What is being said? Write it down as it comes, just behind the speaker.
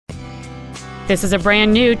This is a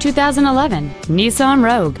brand new 2011 Nissan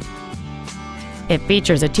Rogue. It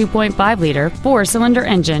features a 2.5-liter four-cylinder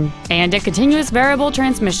engine and a continuous variable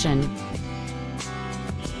transmission.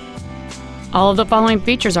 All of the following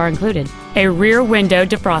features are included: a rear window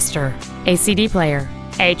defroster, a CD player,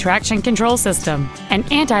 a traction control system, an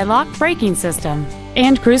anti-lock braking system,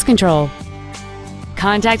 and cruise control.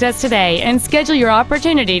 Contact us today and schedule your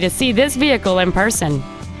opportunity to see this vehicle in person.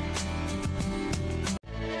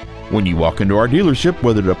 When you walk into our dealership,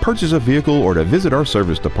 whether to purchase a vehicle or to visit our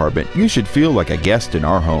service department, you should feel like a guest in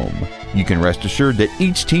our home. You can rest assured that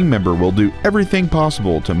each team member will do everything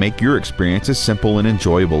possible to make your experience as simple and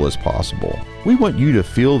enjoyable as possible. We want you to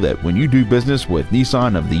feel that when you do business with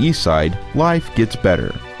Nissan of the Eastside, life gets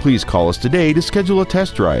better. Please call us today to schedule a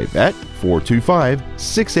test drive at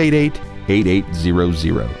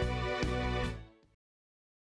 425-688-8800.